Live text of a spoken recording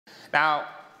Now,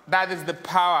 that is the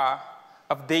power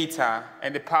of data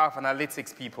and the power of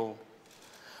analytics, people.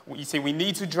 You see, we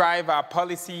need to drive our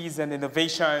policies and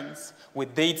innovations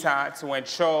with data to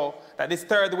ensure that this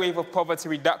third wave of poverty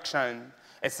reduction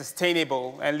is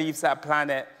sustainable and leaves our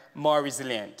planet more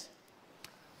resilient.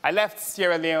 I left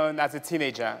Sierra Leone as a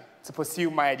teenager to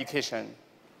pursue my education.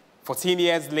 14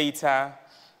 years later,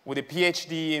 with a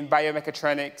PhD in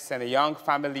biomechatronics and a young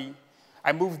family,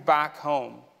 I moved back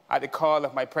home at the call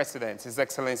of my president, His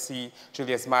Excellency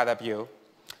Julius Maada,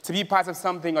 to be part of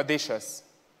something audacious,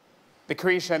 the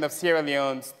creation of Sierra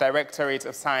Leone's Directorate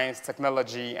of Science,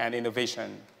 Technology, and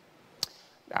Innovation.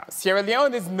 Now, Sierra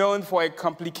Leone is known for a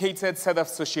complicated set of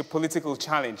socio-political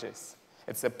challenges.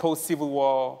 It's a post-Civil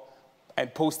War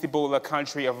and post-Ebola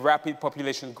country of rapid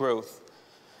population growth.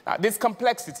 Now, this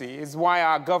complexity is why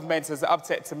our government has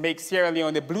opted to make Sierra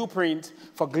Leone a blueprint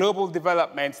for global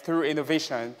development through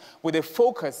innovation, with a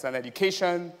focus on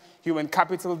education, human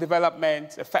capital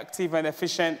development, effective and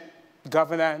efficient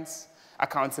governance,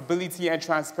 accountability and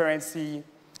transparency,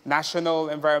 national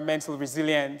environmental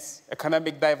resilience,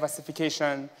 economic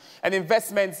diversification, and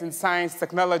investments in science,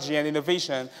 technology, and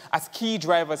innovation as key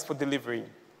drivers for delivery.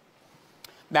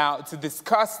 Now, to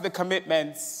discuss the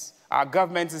commitments our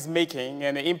government is making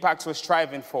and the impacts we're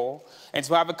striving for, and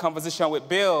to have a conversation with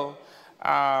Bill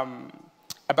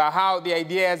about how the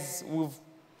ideas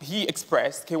he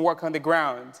expressed can work on the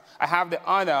ground, I have the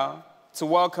honor to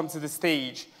welcome to the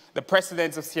stage the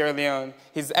President of Sierra Leone,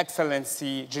 His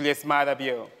Excellency Julius Maada.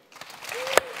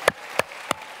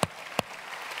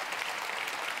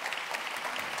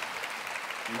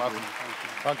 Welcome.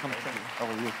 Welcome. How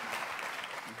are you?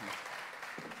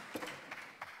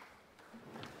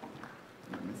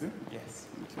 Yes.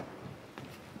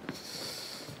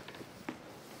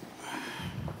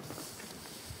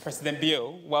 President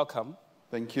Bill, welcome.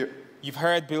 Thank you. You've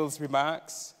heard Bill's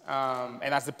remarks,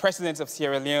 and as the president of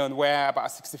Sierra Leone, where about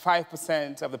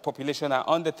 65% of the population are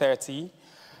under 30,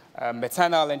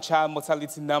 maternal and child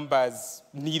mortality numbers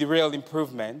need real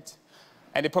improvement,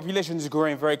 and the population is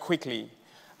growing very quickly.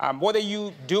 What are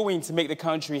you doing to make the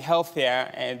country healthier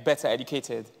and better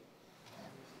educated?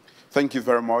 Thank you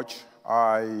very much.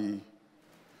 I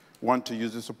want to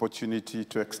use this opportunity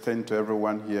to extend to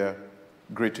everyone here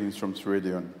greetings from Sierra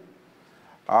Leone.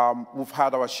 We've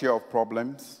had our share of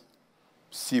problems,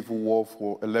 civil war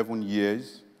for 11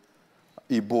 years,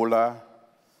 Ebola,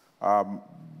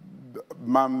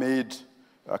 man-made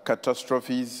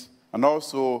catastrophes, and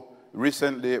also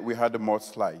recently we had a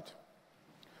mudslide.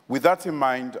 With that in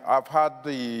mind, I've had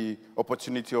the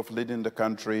opportunity of leading the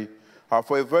country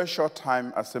for a very short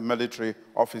time as a military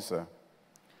officer.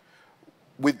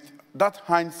 With that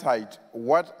hindsight,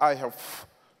 what I have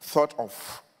thought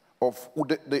of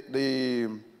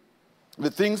the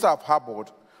things I've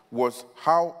harbored was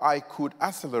how I could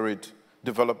accelerate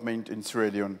development in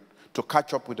Sierra Leone to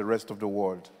catch up with the rest of the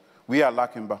world. We are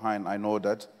lagging behind, I know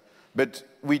that, but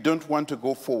we don't want to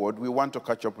go forward, we want to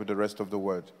catch up with the rest of the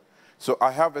world. So I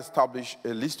have established a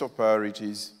list of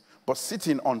priorities, but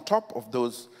sitting on top of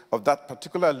that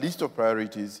particular list of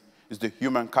priorities is the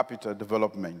human capital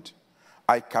development.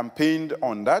 I campaigned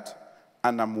on that,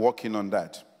 and I'm working on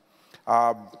that.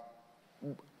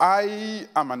 I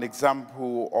am an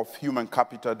example of human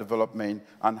capital development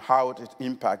and how it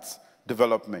impacts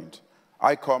development.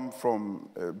 I come from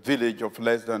a village of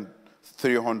less than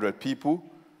 300 people.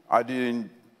 I didn't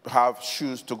have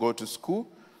shoes to go to school.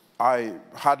 I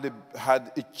hardly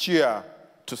had a chair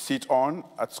to sit on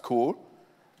at school.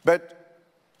 But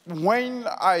when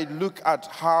I look at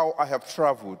how I have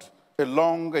traveled a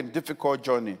long and difficult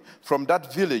journey from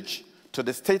that village to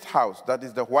the State House, that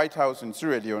is the White House in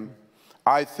Sierra Leone,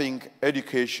 I think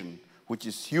education, which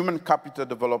is human capital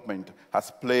development, has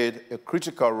played a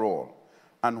critical role.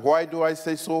 And why do I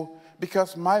say so?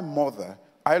 Because my mother,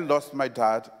 I lost my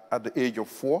dad at the age of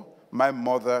 4. My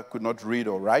mother could not read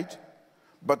or write,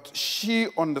 but she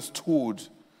understood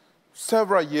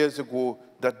several years ago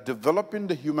that developing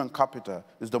the human capital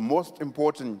is the most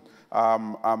important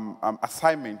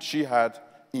assignment she had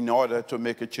in order to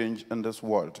make a change in this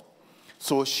world.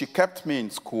 So she kept me in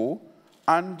school,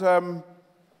 and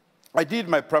I did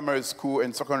my primary school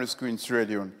and secondary school in Sierra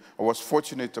Leone. I was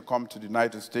fortunate to come to the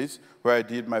United States, where I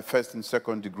did my first and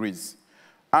second degrees.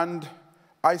 And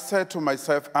I said to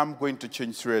myself, I'm going to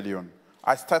change Sierra Leone.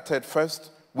 I started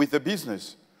first with a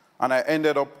business, and I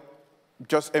ended up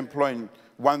just employing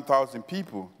 1,000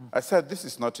 people. I said, this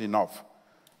is not enough.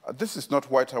 This is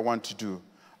not what I want to do.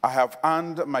 I have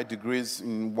earned my degrees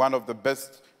in one of the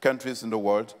best countries in the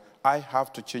world. I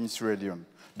have to change Sierra Leone.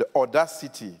 The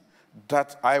audacity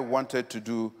that I wanted to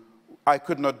do, I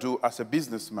could not do as a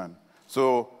businessman.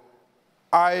 So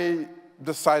I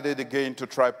decided again to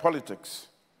try politics.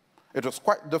 It was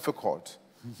quite difficult.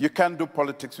 You can't do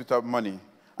politics without money,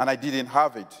 and I didn't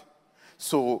have it.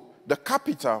 So the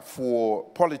capital for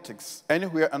politics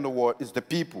anywhere in the world is the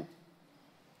people.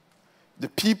 The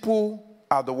people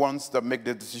are the ones that make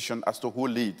the decision as to who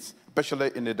leads,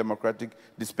 especially in a democratic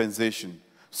dispensation.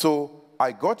 So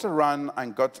I got around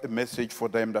and got a message for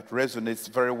them that resonates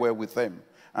very well with them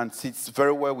and sits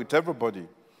very well with everybody.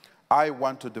 I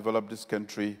want to develop this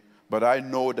country, but I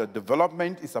know that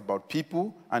development is about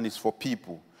people and it's for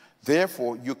people.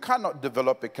 Therefore, you cannot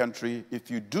develop a country if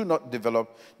you do not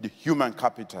develop the human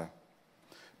capital.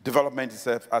 Development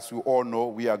itself, as we all know,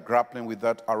 we are grappling with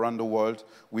that around the world.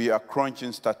 We are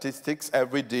crunching statistics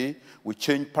every day. We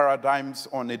change paradigms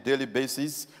on a daily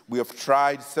basis. We have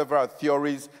tried several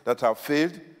theories that have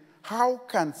failed. How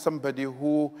can somebody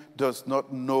who does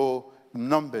not know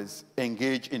numbers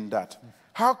engage in that?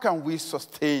 How can we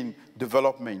sustain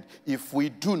development if we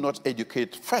do not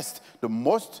educate first the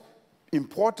most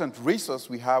important resource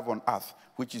we have on earth,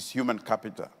 which is human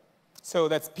capital? So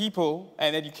that's people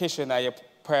and education are your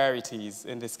priorities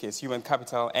in this case, human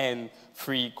capital and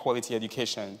free quality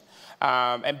education.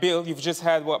 And Bill, you've just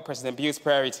heard what President Bill's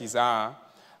priorities are.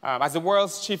 As the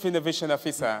world's Chief Innovation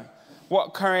Officer,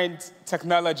 what current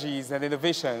technologies and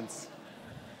innovations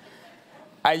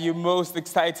are you most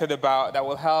excited about that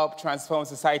will help transform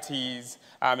societies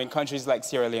in countries like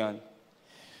Sierra Leone?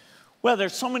 Well,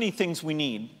 there's so many things we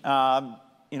need.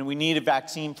 We need a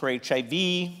vaccine for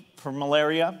HIV, for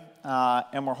malaria,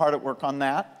 and we're hard at work on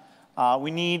that. We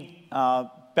need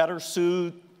better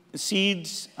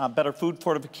seeds, better food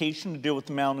fortification to deal with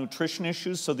the malnutrition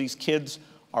issues so these kids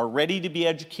are ready to be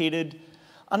educated.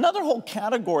 Another whole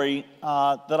category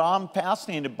that I'm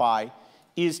fascinated by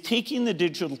is taking the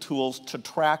digital tools to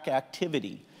track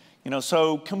activity.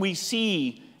 So can we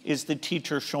see, is the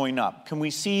teacher showing up? Can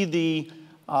we see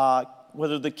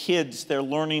whether the kids, their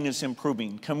learning is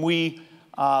improving? Can we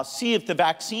see if the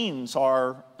vaccines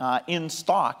are in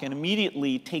stock and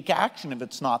immediately take action if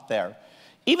it's not there?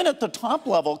 Even at the top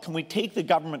level, can we take the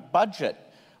government budget,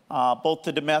 both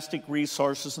the domestic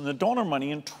resources and the donor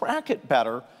money, and track it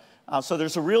better so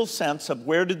there's a real sense of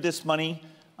where did this money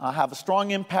have a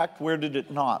strong impact, where did it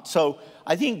not? So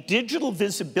I think digital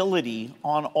visibility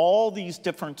on all these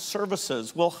different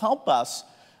services will help us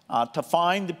to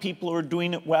find the people who are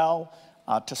doing it well,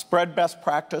 to spread best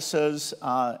practices,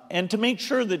 and to make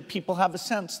sure that people have a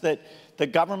sense that the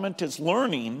government is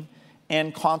learning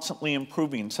and constantly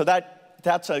improving. So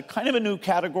that's a kind of a new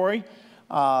category.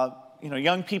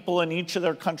 Young people in each of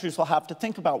their countries will have to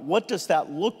think about what does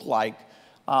that look like.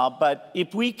 But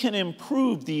if we can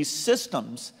improve these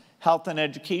systems, health and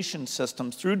education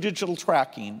systems, through digital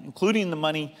tracking, including the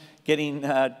money getting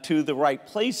to the right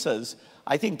places,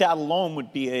 I think that alone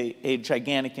would be a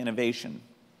gigantic innovation.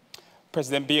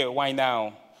 President Bill, why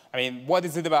now? I mean, what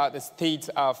is it about the state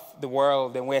of the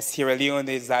world and where Sierra Leone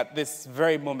is at this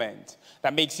very moment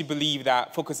that makes you believe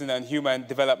that focusing on human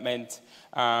development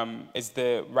is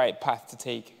the right path to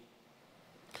take?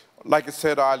 Like I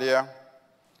said earlier,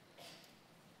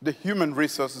 the human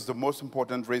resource is the most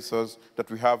important resource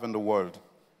that we have in the world.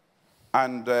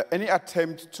 And any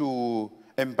attempt to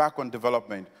embark on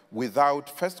development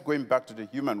without first going back to the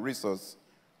human resource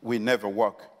will never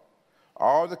work.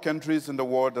 All the countries in the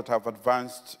world that have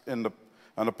advanced in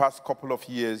the past couple of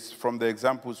years, from the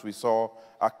examples we saw,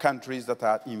 are countries that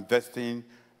are investing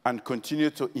and continue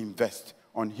to invest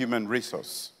on human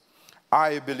resource.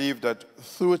 I believe that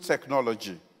through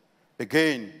technology,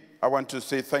 again, I want to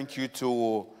say thank you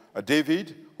to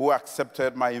David, who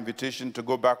accepted my invitation to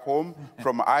go back home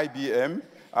from IBM.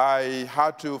 I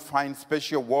had to find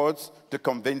special words to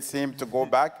convince him to go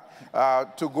back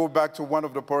to one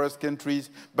of the poorest countries.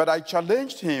 But I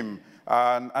challenged him,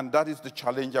 and that is the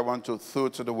challenge I want to throw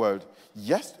to the world.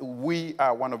 Yes, we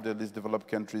are one of the least developed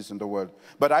countries in the world,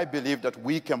 but I believe that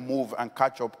we can move and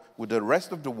catch up with the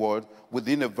rest of the world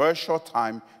within a very short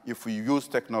time if we use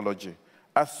technology.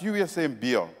 As you were saying,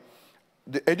 Bill,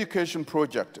 the education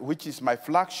project, which is my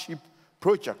flagship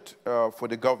project for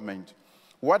the government,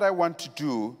 what I want to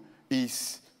do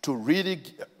is to really,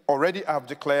 already have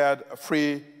declared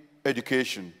free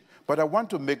education, but I want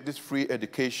to make this free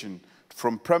education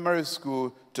from primary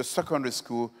school to secondary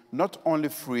school not only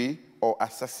free or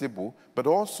accessible, but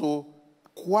also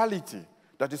quality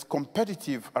that is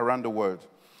competitive around the world.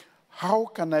 How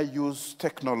can I use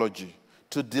technology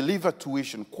to deliver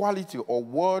tuition, quality or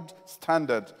world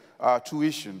standard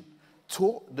tuition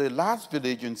to the last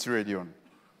village in Sierra Leone?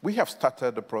 We have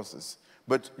started the process.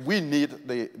 But we need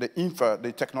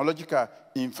the technological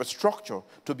infrastructure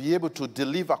to be able to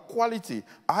deliver quality.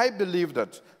 I believe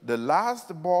that the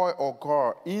last boy or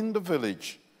girl in the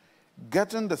village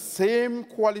getting the same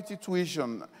quality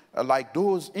tuition like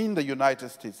those in the United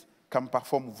States can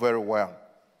perform very well.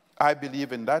 I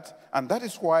believe in that, and that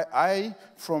is why I,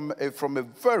 from a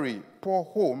very poor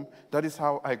home, that is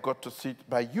how I got to sit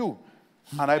by you.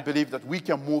 And I believe that we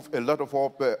can move a lot of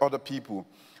other people.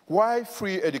 Why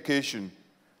free education?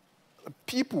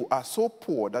 People are so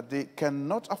poor that they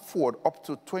cannot afford up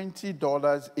to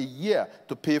 $20 a year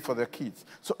to pay for their kids.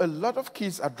 So a lot of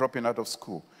kids are dropping out of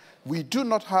school. We do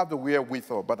not have the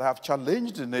wherewithal, but I have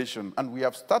challenged the nation, and we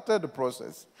have started the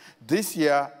process. This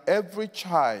year, every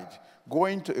child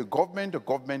going to a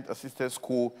government-assisted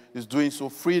school is doing so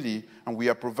freely, and we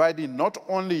are providing not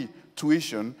only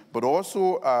tuition, but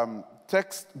also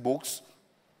textbooks,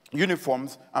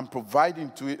 uniforms, and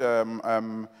providing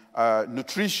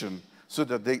nutrition so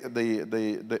that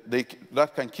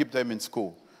that can keep them in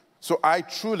school. So I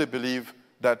truly believe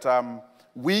that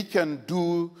we can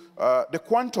do the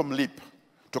quantum leap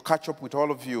to catch up with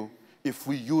all of you if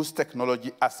we use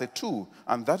technology as a tool.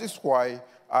 And that is why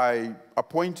I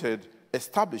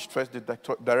established first the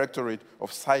Directorate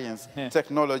of Science,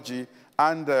 Technology,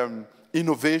 and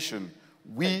Innovation.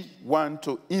 We want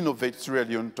to innovate Sierra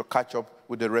Leone to catch up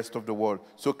with the rest of the world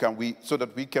so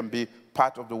that we can be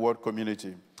part of the world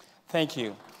community. Thank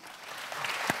you.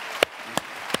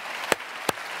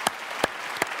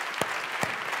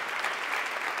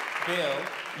 Bill,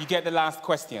 you get the last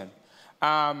question.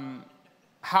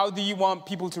 How do you want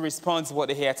people to respond to what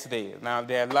they hear today? Now,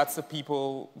 there are lots of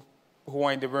people who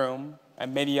are in the room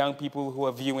and many young people who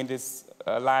are viewing this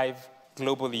live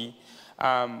globally,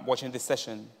 watching this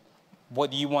session.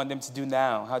 What do you want them to do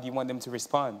now? How do you want them to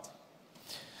respond?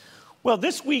 Well,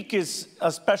 this week is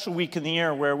a special week in the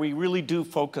year where we really do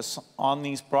focus on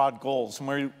these broad goals and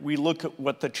where we look at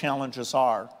what the challenges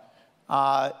are.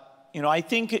 I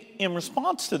think in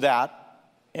response to that,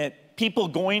 people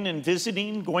going and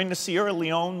visiting, going to Sierra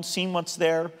Leone, seeing what's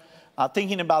there,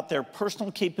 thinking about their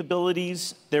personal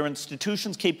capabilities, their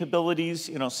institution's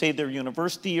capabilities, say their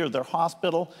university or their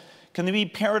hospital, can they be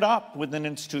paired up with an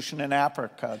institution in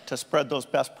Africa to spread those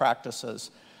best practices?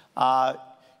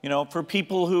 For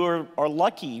people who are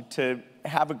lucky to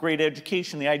have a great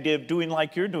education, the idea of doing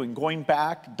like you're doing, going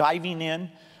back, diving in,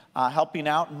 helping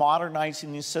out,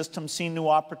 modernizing these systems, seeing new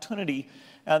opportunity.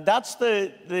 That's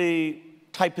the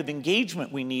type of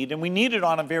engagement we need, and we need it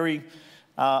on a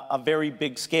very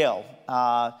big scale.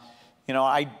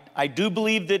 I do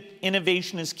believe that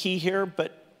innovation is key here,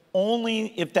 but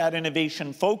only if that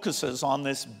innovation focuses on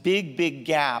this big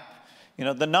gap.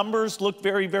 The numbers look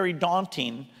very, very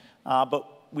daunting, but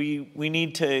we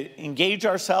need to engage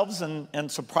ourselves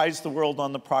and surprise the world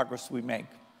on the progress we make.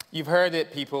 You've heard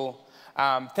it, people.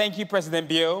 Thank you, President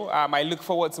Bill. I look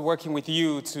forward to working with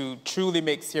you to truly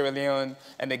make Sierra Leone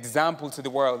an example to the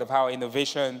world of how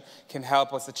innovation can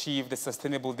help us achieve the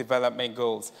Sustainable Development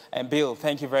Goals. And Bill,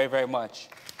 thank you very, very much.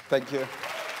 Thank you.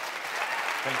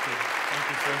 Thank you. Thank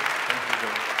you, sir. Thank you,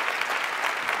 sir.